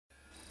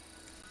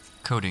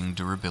Coating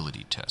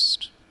durability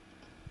test.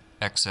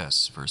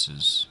 XS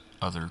versus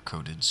other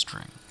coated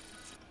string.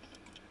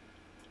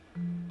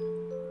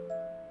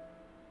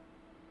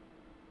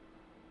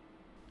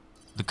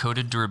 The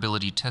coated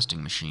durability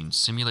testing machine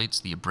simulates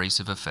the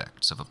abrasive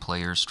effects of a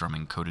player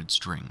strumming coated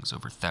strings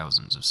over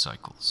thousands of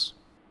cycles.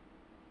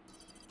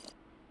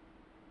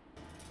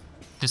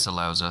 This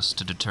allows us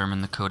to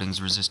determine the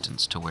coating's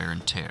resistance to wear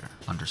and tear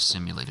under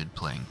simulated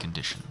playing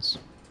conditions.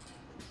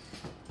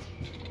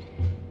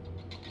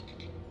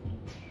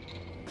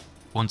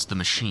 Once the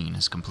machine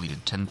has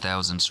completed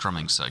 10,000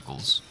 strumming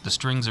cycles, the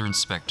strings are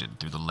inspected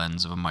through the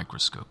lens of a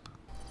microscope.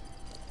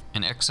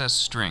 An XS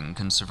string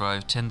can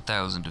survive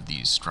 10,000 of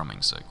these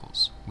strumming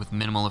cycles, with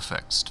minimal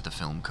effects to the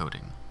film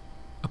coating.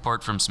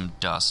 Apart from some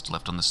dust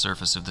left on the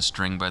surface of the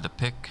string by the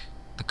pick,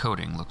 the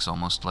coating looks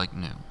almost like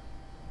new.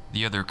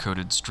 The other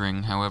coated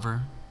string,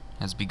 however,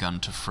 has begun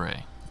to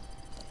fray.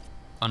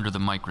 Under the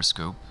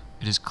microscope,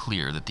 it is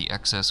clear that the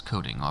XS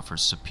coating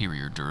offers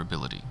superior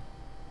durability.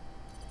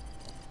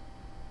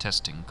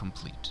 Testing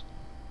complete.